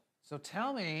So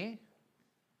tell me,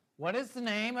 what is the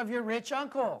name of your rich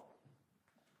uncle?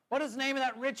 What is the name of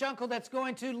that rich uncle that's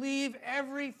going to leave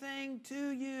everything to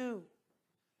you?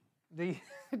 Do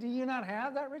you not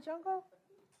have that rich uncle?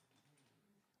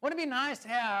 Wouldn't it be nice to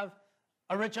have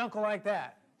a rich uncle like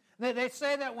that? They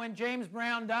say that when James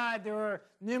Brown died, there were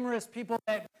numerous people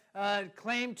that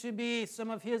claimed to be some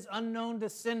of his unknown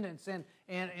descendants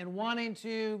and wanting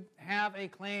to have a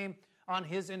claim on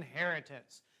his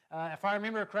inheritance. If I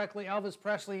remember correctly, Elvis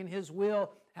Presley in his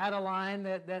will had a line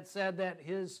that said that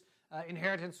his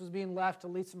inheritance was being left to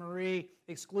Lisa Marie,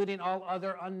 excluding all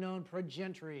other unknown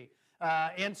progeny.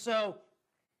 And so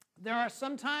there are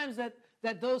some times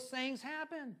that those things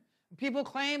happen. People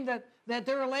claim that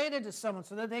they're related to someone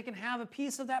so that they can have a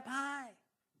piece of that pie.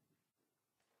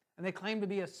 And they claim to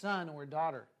be a son or a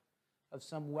daughter of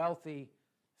some wealthy,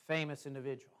 famous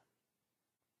individual.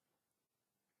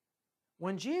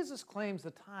 When Jesus claims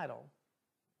the title,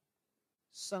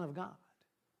 Son of God,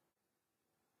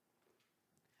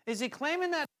 is he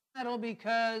claiming that title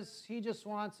because he just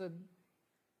wants a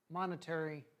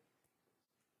monetary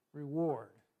reward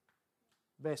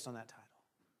based on that title?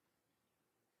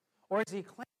 Or is he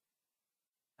claiming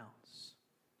something else?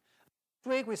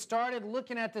 Last week we started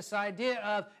looking at this idea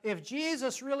of if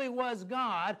Jesus really was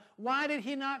God, why did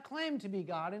he not claim to be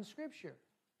God in Scripture?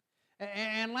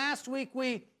 And last week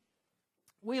we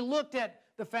looked at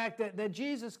the fact that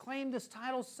Jesus claimed this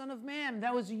title, Son of Man.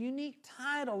 That was a unique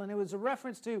title, and it was a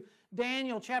reference to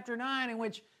Daniel chapter 9, in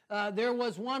which there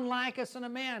was one like a Son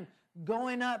of Man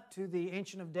going up to the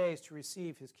Ancient of Days to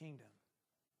receive his kingdom.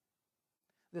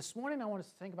 This morning I want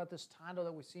us to think about this title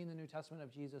that we see in the New Testament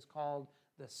of Jesus called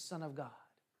the Son of God.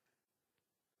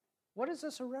 What is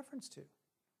this a reference to?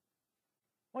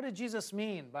 What did Jesus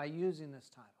mean by using this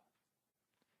title?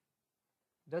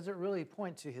 Does it really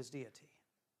point to his deity?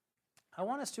 I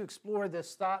want us to explore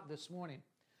this thought this morning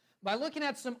by looking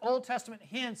at some Old Testament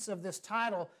hints of this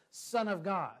title, Son of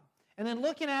God, and then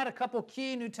looking at a couple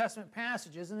key New Testament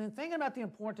passages, and then thinking about the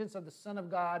importance of the Son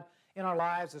of God in our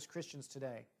lives as Christians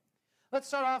today. Let's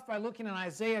start off by looking at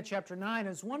Isaiah chapter 9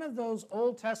 as one of those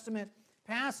Old Testament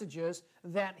passages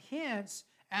that hints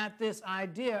at this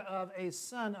idea of a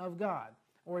Son of God,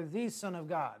 or the Son of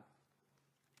God.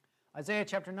 Isaiah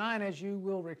chapter 9, as you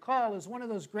will recall, is one of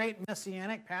those great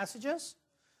messianic passages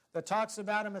that talks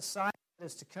about a Messiah that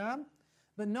is to come.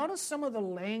 But notice some of the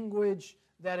language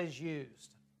that is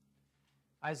used.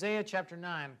 Isaiah chapter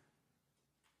 9,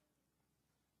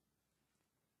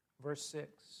 verse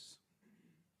 6.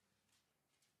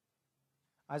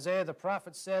 Isaiah the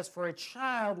prophet says, "For a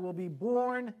child will be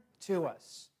born to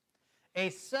us, a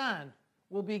son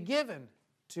will be given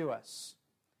to us,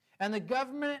 and the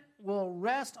government will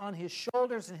rest on his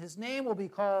shoulders, and his name will be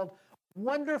called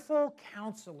Wonderful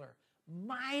Counselor,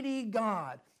 Mighty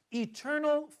God,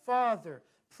 Eternal Father,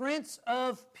 Prince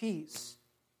of Peace.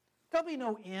 There'll be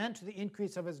no end to the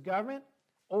increase of his government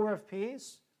or of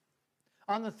peace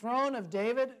on the throne of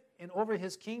David and over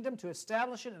his kingdom, to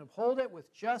establish it and uphold it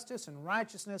with justice and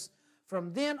righteousness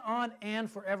from then on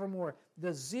and forevermore.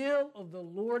 The zeal of the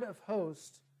Lord of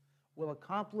hosts will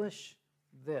accomplish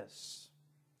this."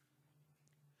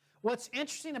 What's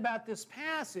interesting about this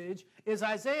passage is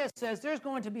Isaiah says there's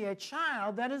going to be a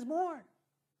child that is born.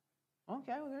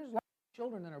 Okay, well, there's lots of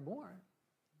children that are born.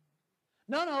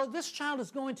 No, this child is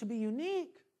going to be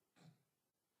unique.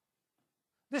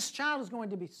 This child is going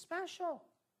to be special.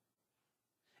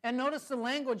 And notice the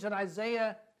language that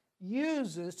Isaiah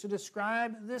uses to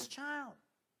describe this child.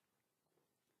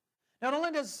 Not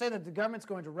only does it say that the government's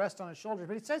going to rest on his shoulders,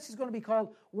 but it says he's going to be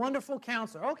called Wonderful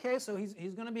Counselor. Okay, so he's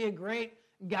going to be a great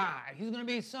guy. He's going to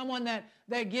be someone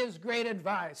that gives great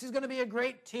advice. He's going to be a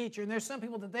great teacher. And there's some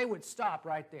people that they would stop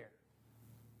right there.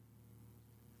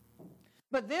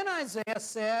 But then Isaiah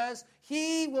says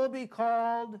he will be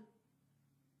called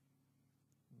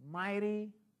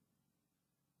Mighty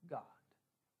God.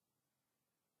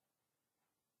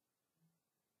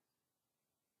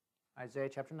 Isaiah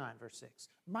chapter 9, verse 6.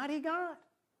 Mighty God.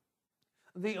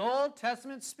 The Old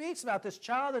Testament speaks about this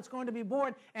child that's going to be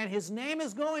born, and his name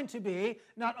is going to be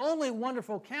not only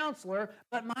Wonderful Counselor,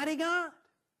 but Mighty God.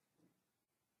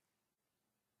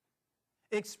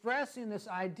 Expressing this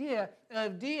idea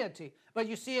of deity. But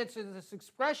you see, it's this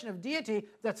expression of deity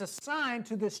that's assigned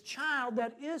to this child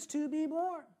that is to be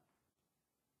born.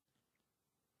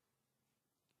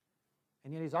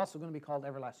 And yet he's also going to be called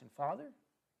Everlasting Father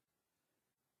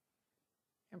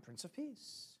and Prince of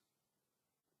Peace.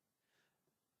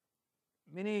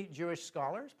 Many Jewish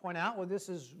scholars point out, well, this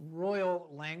is royal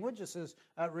language. This is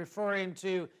referring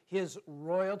to his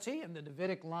royalty in the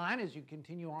Davidic line as you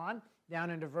continue on down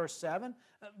into verse 7.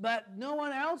 But no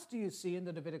one else do you see in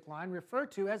the Davidic line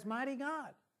referred to as mighty God.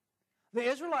 The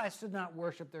Israelites did not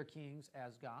worship their kings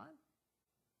as God.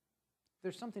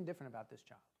 There's something different about this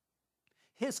child.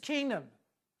 His kingdom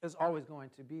is always going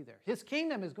to be there. His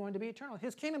kingdom is going to be eternal.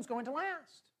 His kingdom is going to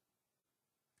last.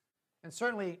 And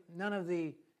certainly none of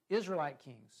the Israelite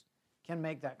kings can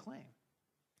make that claim,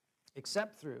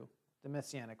 except through the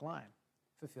Messianic line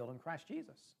fulfilled in Christ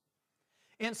Jesus.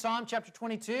 In Psalm chapter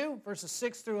 22, verses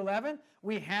 6 through 11,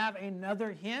 we have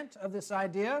another hint of this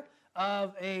idea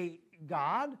of a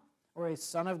God or a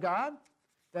Son of God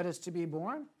that is to be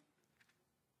born.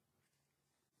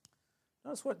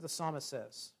 Notice what the psalmist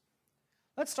says.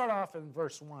 Let's start off in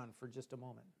verse 1 for just a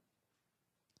moment.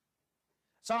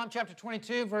 Psalm chapter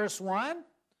 22, verse 1,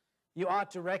 you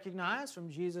ought to recognize from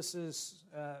Jesus'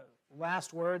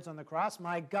 last words on the cross,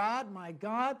 my God,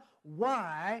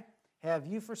 why have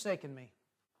you forsaken me?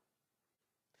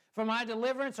 For my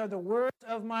deliverance are the words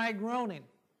of my groaning.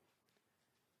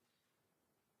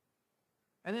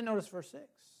 And then notice verse 6.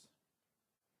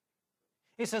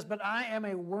 He says, but I am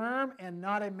a worm and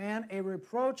not a man, a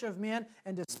reproach of men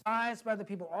and despised by the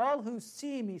people. All who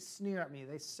see me sneer at me.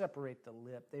 They separate the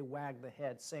lip. They wag the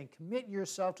head, saying, commit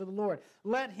yourself to the Lord.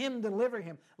 Let him deliver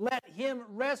him. Let him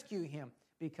rescue him,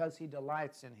 because he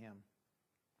delights in him.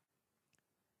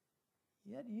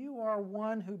 Yet you are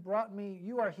one who brought me,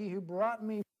 you are he who brought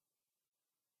me,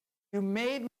 who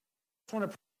made me.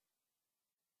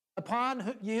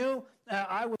 Upon you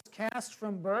I was cast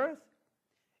from birth.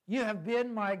 You have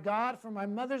been my God from my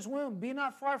mother's womb. Be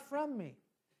not far from me,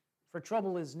 for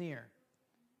trouble is near,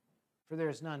 for there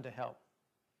is none to help.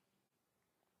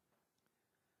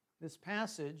 This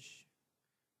passage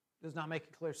does not make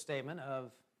a clear statement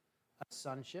of a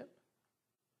sonship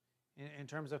in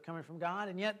terms of coming from God,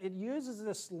 and yet it uses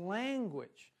this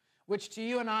language, which to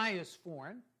you and I is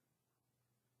foreign.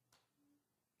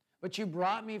 But you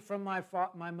brought me from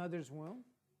my mother's womb.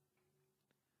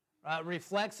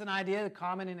 Reflects an idea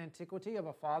common in antiquity of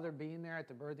a father being there at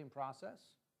the birthing process,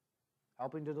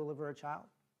 helping to deliver a child.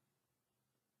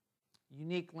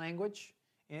 Unique language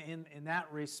in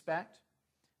that respect.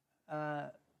 A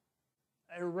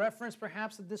reference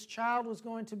perhaps that this child was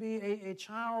going to be a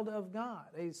child of God,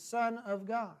 a son of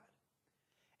God.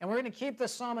 And we're going to keep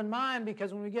this psalm in mind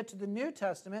because when we get to the New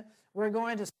Testament, we're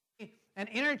going to see an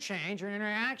interchange or an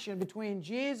interaction between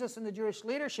Jesus and the Jewish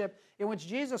leadership in which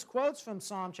Jesus quotes from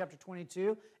Psalm chapter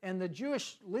 22, and the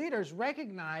Jewish leaders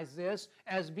recognize this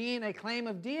as being a claim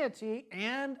of deity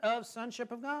and of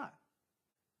sonship of God.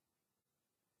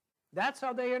 That's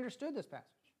how they understood this passage.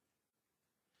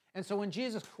 And so when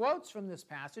Jesus quotes from this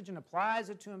passage and applies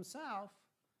it to himself,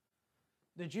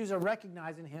 the Jews are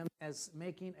recognizing him as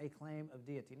making a claim of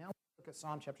deity. Now let's look at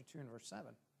Psalm chapter 2 and verse 7.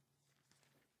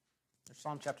 Or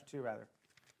Psalm chapter 2, rather.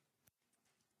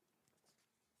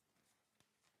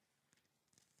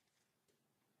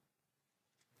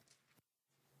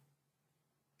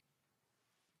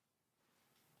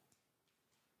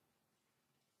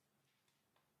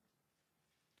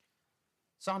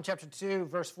 Psalm chapter 2,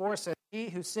 verse 4 says, he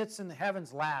who sits in the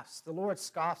heavens laughs. The Lord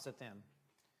scoffs at them,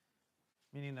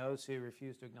 meaning those who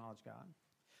refuse to acknowledge God.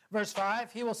 Verse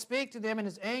 5, he will speak to them in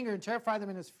his anger and terrify them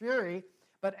in his fury.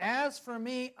 But as for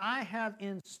me, I have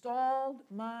installed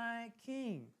my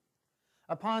king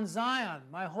upon Zion,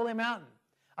 my holy mountain.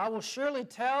 I will surely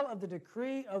tell of the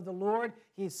decree of the Lord.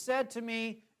 He said to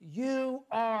me, you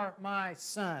are my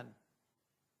son.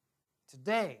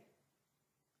 Today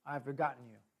I have begotten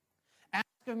you. Ask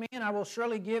of me, and I will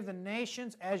surely give the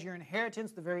nations as your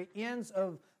inheritance, the very ends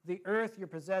of the earth your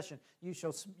possession.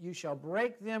 You shall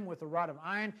break them with a rod of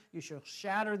iron. You shall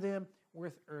shatter them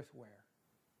with earthware.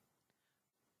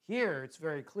 Here it's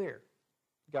very clear.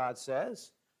 God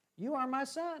says, you are my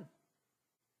son.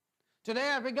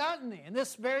 Today I've begotten thee. And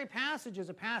this very passage is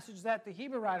a passage that the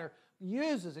Hebrew writer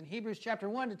uses in Hebrews chapter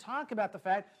 1 to talk about the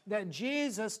fact that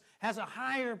Jesus has a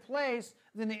higher place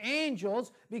than the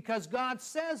angels because God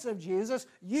says of Jesus,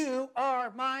 you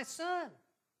are my son.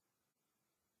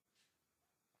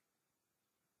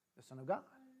 The Son of God.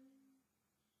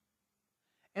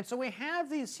 And so we have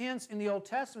these hints in the Old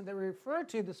Testament that refer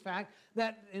to this fact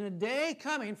that in a day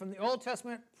coming from the Old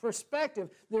Testament perspective,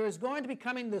 there is going to be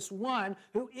coming this one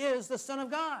who is the Son of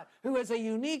God, who is a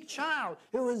unique child,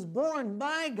 who is born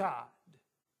by God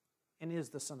and is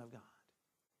the Son of God.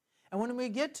 And when we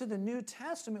get to the New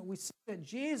Testament, we see that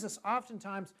Jesus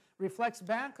oftentimes reflects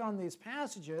back on these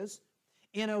passages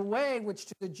in a way which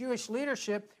to the Jewish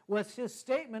leadership was his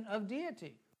statement of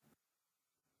deity.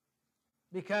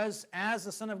 Because as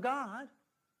the Son of God,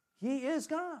 he is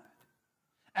God.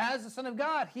 As the Son of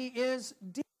God, he is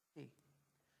deity.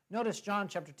 Notice John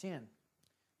chapter 10,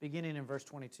 beginning in verse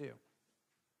 22.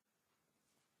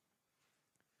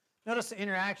 Notice the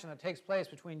interaction that takes place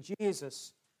between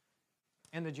Jesus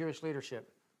and the Jewish leadership.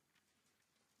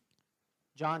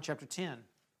 John chapter 10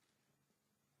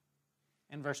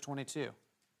 and verse 22.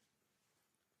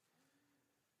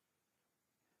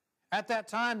 At that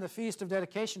time, the feast of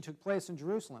dedication took place in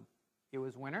Jerusalem. It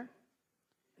was winter,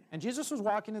 and Jesus was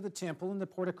walking to the temple in the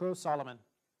portico of Solomon.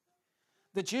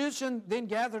 The Jews then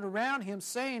gathered around him,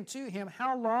 saying to him,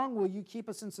 "How long will you keep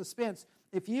us in suspense?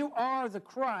 If you are the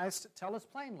Christ, tell us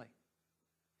plainly."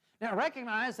 Now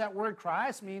recognize that word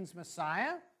Christ means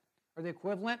Messiah, or the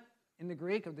equivalent in the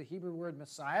Greek of the Hebrew word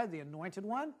Messiah, the anointed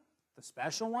one, the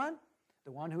special one,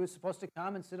 the one who is supposed to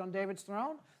come and sit on David's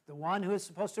throne, the one who is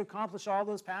supposed to accomplish all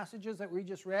those passages that we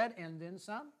just read, and then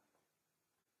some.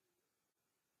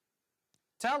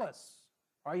 Tell us,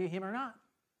 are you him or not?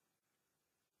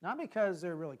 Not because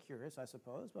they're really curious, I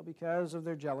suppose, but because of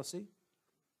their jealousy,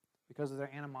 because of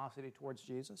their animosity towards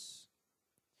Jesus.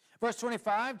 Verse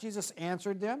 25, Jesus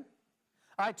answered them,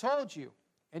 "I told you,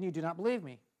 and you do not believe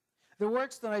me. The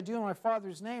works that I do in my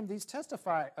Father's name, these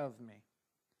testify of me.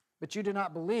 But you do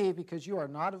not believe because you are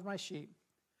not of my sheep."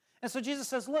 And so Jesus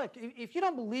says, look, if you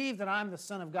don't believe that I'm the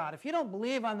Son of God, if you don't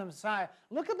believe I'm the Messiah,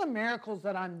 look at the miracles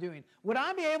that I'm doing. Would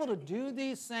I be able to do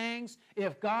these things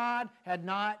if God had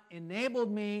not enabled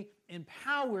me,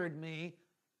 empowered me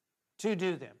to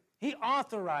do them? He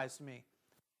authorized me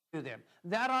to do them.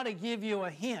 That ought to give you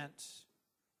a hint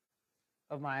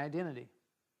of my identity.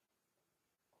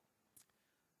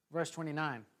 Verse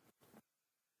 29.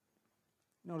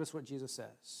 Notice what Jesus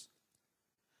says.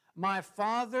 "My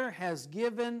Father has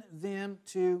given them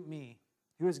to me,"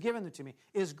 who has given them to me,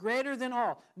 "is greater than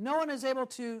all. No one is able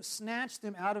to snatch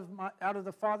them out of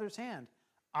the Father's hand.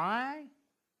 I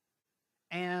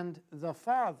and the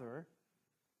Father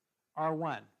are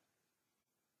one."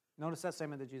 Notice that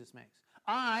statement that Jesus makes.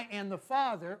 I and the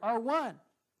Father are one.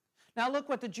 Now look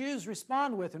what the Jews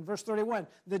respond with in verse 31.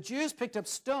 The Jews picked up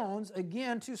stones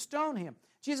again to stone him.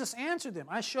 Jesus answered them,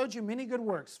 "I showed you many good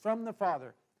works from the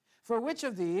Father. For which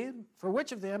of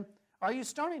them are you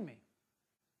stoning me?"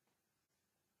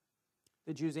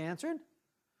 The Jews answered,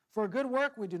 "For a good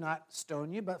work we do not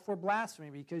stone you, but for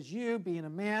blasphemy, because you, being a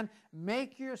man,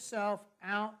 make yourself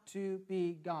out to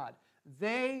be God."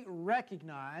 They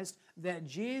recognized that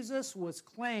Jesus was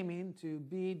claiming to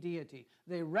be deity.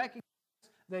 They recognized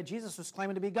that Jesus was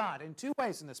claiming to be God in two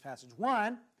ways in this passage.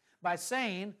 One, by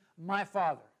saying, "My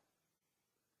Father."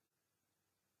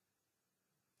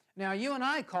 Now, you and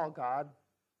I call God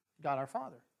our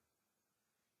Father.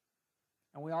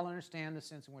 And we all understand the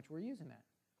sense in which we're using that.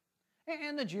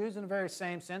 And the Jews, in the very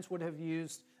same sense, would have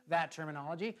used that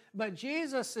terminology. But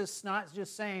Jesus is not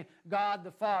just saying God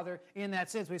the Father in that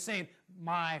sense. He's saying,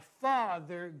 "My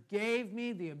Father gave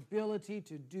me the ability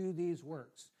to do these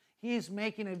works." He's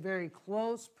making a very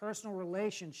close personal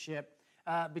relationship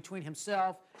between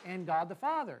himself and God the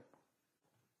Father.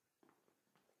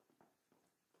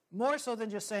 More so than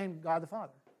just saying God the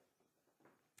Father.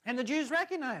 And the Jews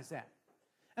recognize that.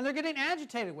 And they're getting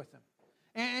agitated with him.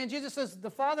 And Jesus says,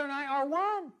 "The Father and I are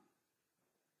one."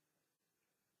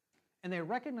 And they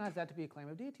recognize that to be a claim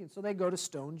of deity. And so they go to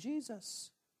stone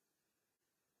Jesus.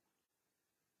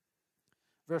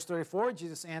 Verse 34,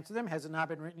 Jesus answered them, "Has it not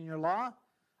been written in your law?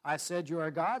 I said you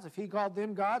are gods. If he called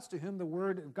them gods to whom the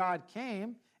word of God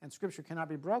came, and Scripture cannot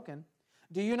be broken,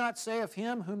 do you not say of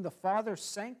him whom the Father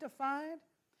sanctified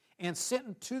and sent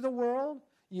into the world,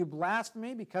 you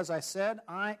blaspheme because I said,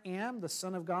 I am the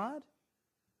Son of God?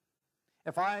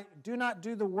 If I do not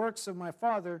do the works of my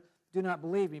Father, do not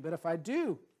believe me. But if I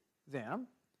do them,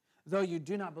 though you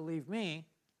do not believe me,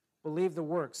 believe the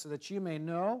works, so that you may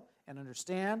know and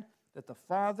understand that the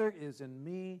Father is in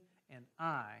me and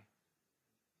I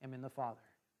am in the Father."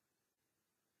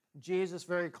 Jesus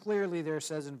very clearly there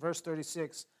says in verse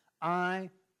 36, "I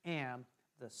am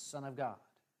the Son of God."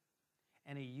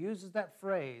 And he uses that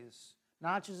phrase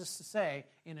not just to say,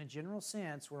 in a general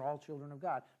sense, we're all children of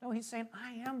God. No, he's saying,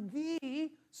 I am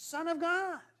the Son of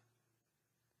God.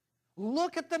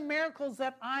 Look at the miracles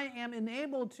that I am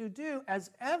enabled to do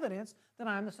as evidence that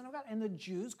I am the Son of God. And the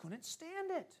Jews couldn't stand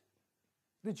it.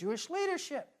 The Jewish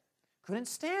leadership couldn't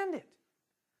stand it.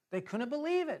 They couldn't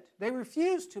believe it. They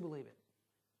refused to believe it.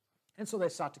 And so they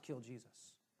sought to kill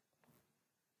Jesus.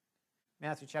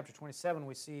 Matthew chapter 27,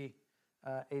 we see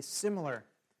a similar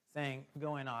thing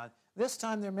going on. This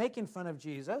time they're making fun of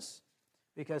Jesus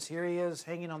because here he is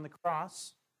hanging on the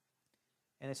cross.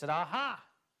 And they said, aha,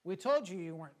 we told you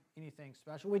you weren't anything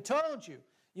special. We told you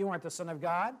you weren't the Son of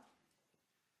God.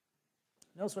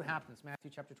 Notice what happens, Matthew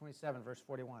chapter 27, verse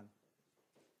 41.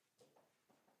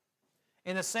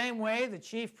 In the same way, the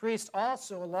chief priests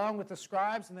also, along with the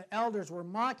scribes and the elders, were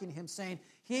mocking him, saying,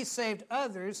 "He saved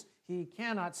others, he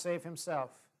cannot save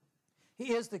himself.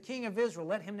 He is the King of Israel.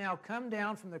 Let him now come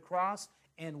down from the cross,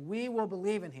 and we will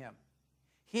believe in him.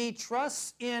 He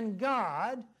trusts in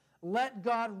God. Let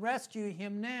God rescue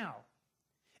him now,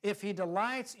 if he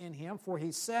delights in him, for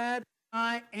he said,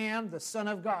 'I am the Son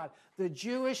of God.'" The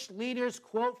Jewish leaders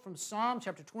quote from Psalm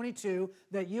chapter 22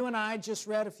 that you and I just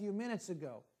read a few minutes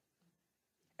ago.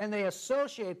 And they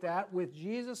associate that with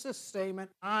Jesus'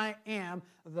 statement, "I am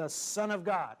the Son of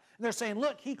God." And they're saying,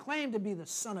 look, he claimed to be the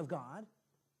Son of God.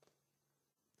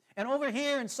 And over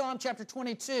here in Psalm chapter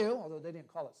 22, although they didn't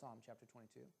call it Psalm chapter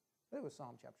 22, it was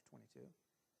Psalm chapter 22.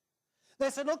 They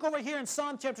said, look over here in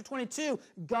Psalm chapter 22,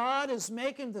 God is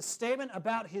making the statement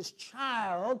about his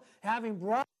child having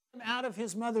brought him out of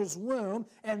his mother's womb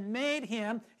and made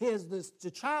him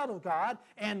the child of God,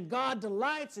 and God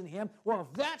delights in him. Well,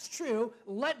 if that's true,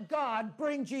 let God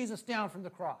bring Jesus down from the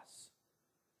cross.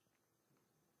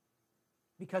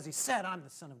 Because he said, "I'm the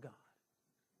Son of God."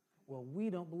 Well, we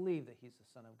don't believe that he's the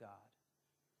Son of God.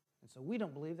 And so we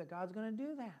don't believe that God's going to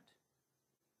do that.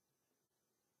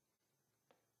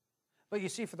 But you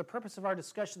see, for the purpose of our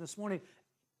discussion this morning,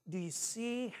 do you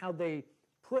see how they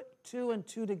put two and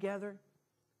two together?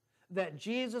 That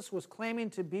Jesus was claiming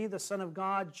to be the Son of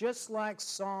God, just like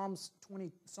Psalm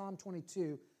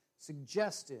 22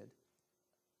 suggested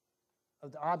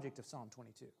of the object of Psalm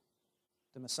 22,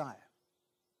 the Messiah,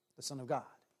 the Son of God,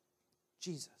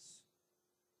 Jesus.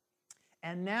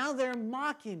 And now they're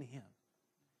mocking him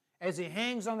as he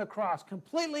hangs on the cross,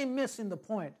 completely missing the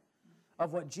point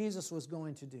of what Jesus was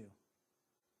going to do.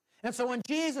 And so when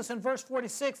Jesus, in verse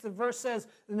 46, the verse says,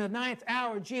 in the 9th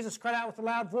hour, Jesus cried out with a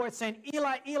loud voice, saying,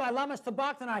 "Eli, Eli, lama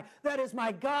sabachthani," that is,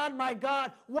 my God,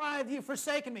 why have you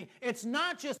forsaken me?" It's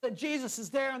not just that Jesus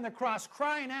is there on the cross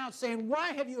crying out, saying,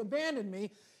 "Why have you abandoned me?"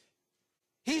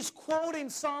 He's quoting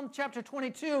Psalm chapter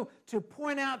 22 to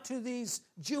point out to these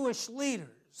Jewish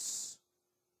leaders,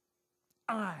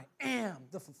 I am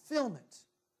the fulfillment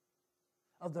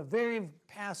of the very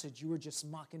passage you were just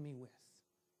mocking me with.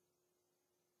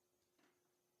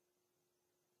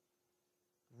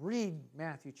 Read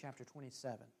Matthew chapter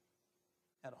 27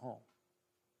 at home.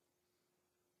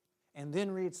 And then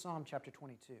read Psalm chapter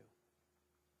 22.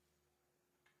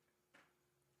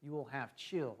 You will have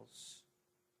chills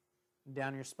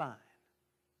down your spine.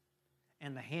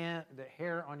 And the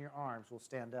hair on your arms will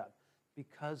stand up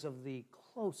because of the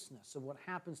closeness of what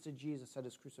happens to Jesus at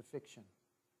his crucifixion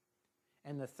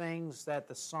and the things that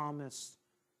the psalmist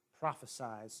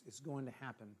prophesies is going to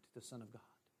happen to the Son of God.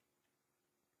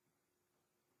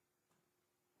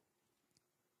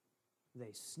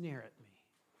 They sneer at me.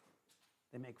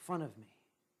 They make fun of me.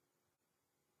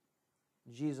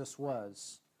 Jesus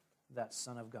was that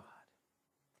Son of God.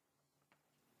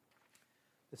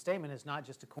 The statement is not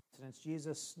just a coincidence.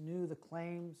 Jesus knew the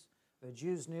claims, the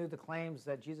Jews knew the claims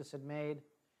that Jesus had made,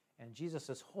 and Jesus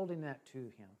is holding that to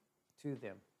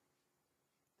them,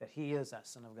 that he is that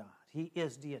Son of God. He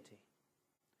is deity.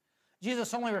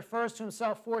 Jesus only refers to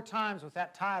himself 4 times with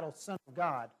that title, Son of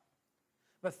God.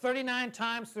 But 39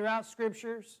 times throughout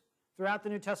Scriptures, throughout the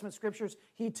New Testament Scriptures,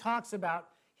 he talks about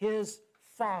his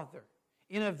Father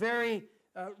in a very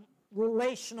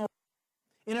relational,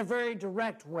 in a very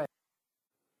direct way.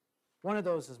 One of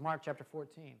those is Mark chapter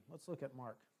 14. Let's look at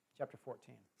Mark chapter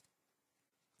 14.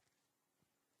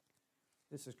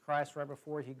 This is Christ right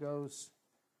before he goes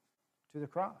to the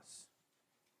cross.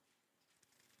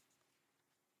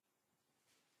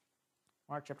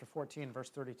 Mark chapter 14,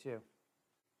 verse 32.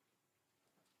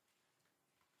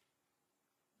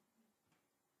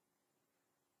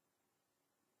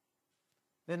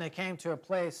 Then they came to a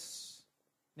place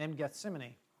named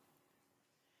Gethsemane.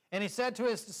 And he said to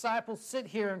his disciples, "Sit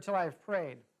here until I have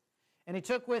prayed." And he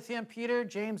took with him Peter,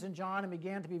 James, and John, and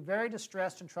began to be very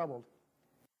distressed and troubled.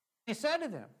 He said to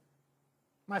them,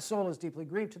 "My soul is deeply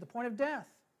grieved to the point of death.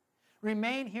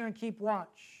 Remain here and keep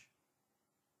watch."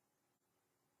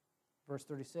 Verse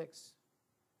 36.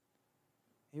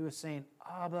 He was saying,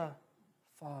 "Abba,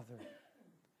 Father,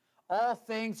 all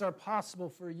things are possible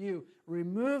for you.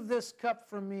 Remove this cup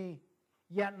from me,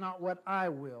 yet not what I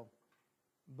will,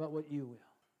 but what you will."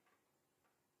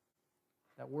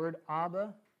 That word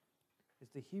Abba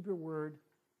is the Hebrew word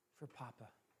for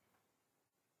Papa.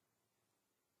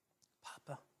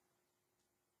 Papa.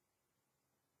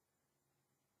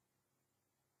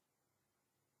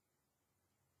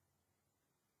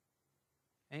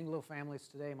 Anglo families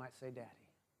today might say Daddy.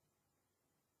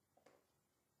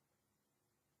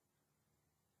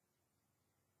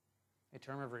 A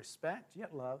term of respect,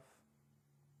 yet love.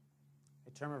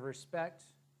 A term of respect,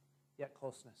 yet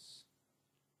closeness.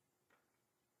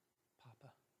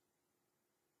 Papa.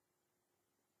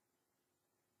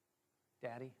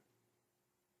 Daddy.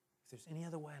 If there's any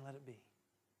other way, let it be.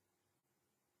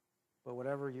 But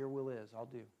whatever your will is, I'll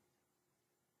do.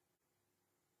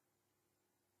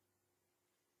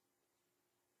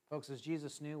 Folks, as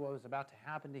Jesus knew what was about to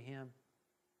happen to him,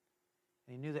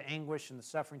 and he knew the anguish and the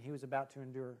suffering he was about to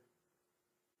endure,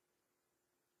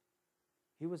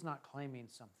 he was not claiming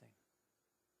something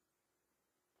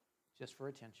just for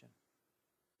attention,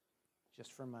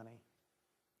 just for money,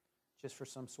 just for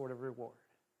some sort of reward.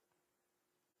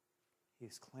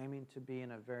 He's claiming to be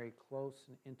in a very close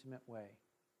and intimate way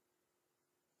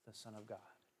the Son of God.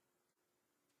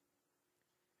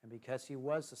 And because he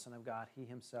was the Son of God, he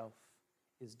himself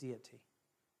is deity.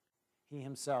 He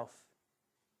himself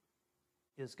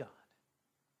is God.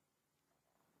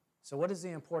 So what is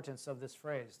the importance of this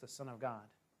phrase, the Son of God?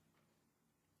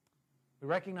 We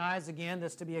recognize again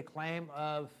this to be a claim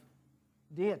of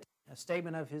deity, a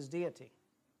statement of his deity.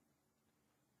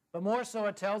 But more so,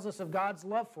 it tells us of God's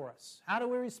love for us. How do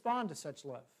we respond to such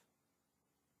love?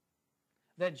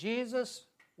 That Jesus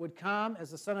would come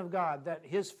as the Son of God, that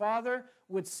his Father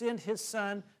would send his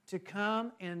Son to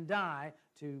come and die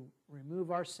to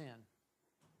remove our sin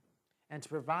and to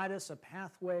provide us a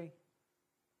pathway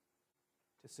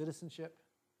to citizenship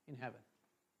in heaven,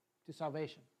 to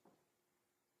salvation.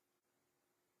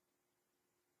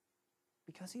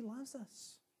 Because he loves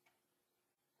us.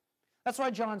 That's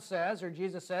why John says, or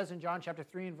Jesus says in John chapter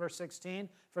 3 and verse 16,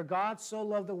 "For God so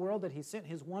loved the world that he sent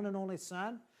his one and only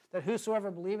Son, that whosoever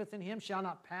believeth in him shall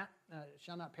not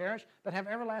perish, but have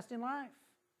everlasting life."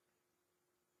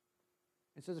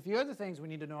 It says a few other things we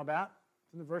need to know about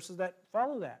from the verses that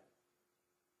follow that,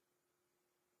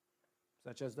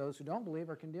 such as those who don't believe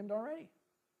are condemned already.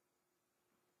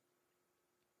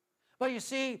 But you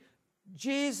see,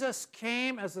 Jesus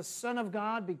came as the Son of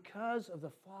God because of the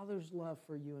Father's love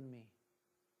for you and me.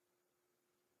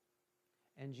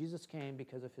 And Jesus came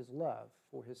because of his love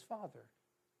for his Father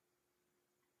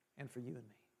and for you and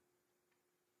me.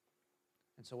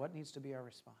 And so what needs to be our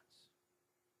response?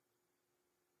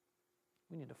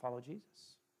 We need to follow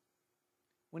Jesus.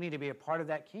 We need to be a part of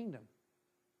that kingdom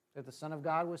that the Son of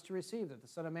God was to receive, that the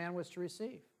Son of Man was to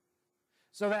receive.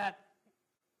 So that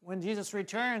when Jesus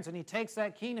returns and he takes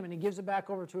that kingdom and he gives it back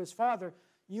over to his Father,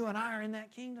 you and I are in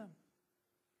that kingdom.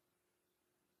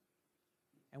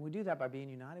 And we do that by being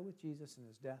united with Jesus in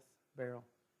his death, burial,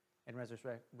 and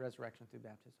resurrection through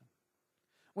baptism.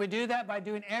 We do that by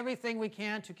doing everything we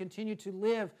can to continue to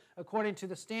live according to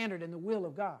the standard and the will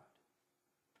of God.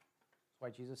 That's why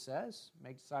Jesus says,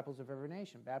 "Make disciples of every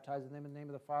nation, baptizing them in the name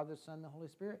of the Father, the Son, and the Holy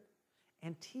Spirit,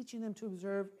 and teaching them to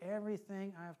observe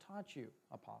everything I have taught you,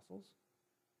 apostles."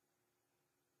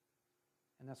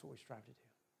 And that's what we strive to do.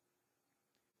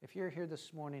 If you're here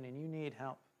this morning and you need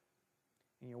help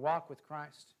in your walk with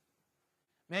Christ,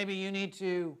 maybe you need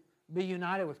to be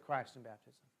united with Christ in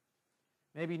baptism.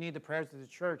 Maybe you need the prayers of the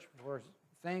church for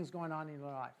things going on in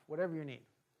your life. Whatever you need,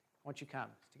 won't you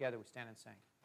come? Together we stand and sing.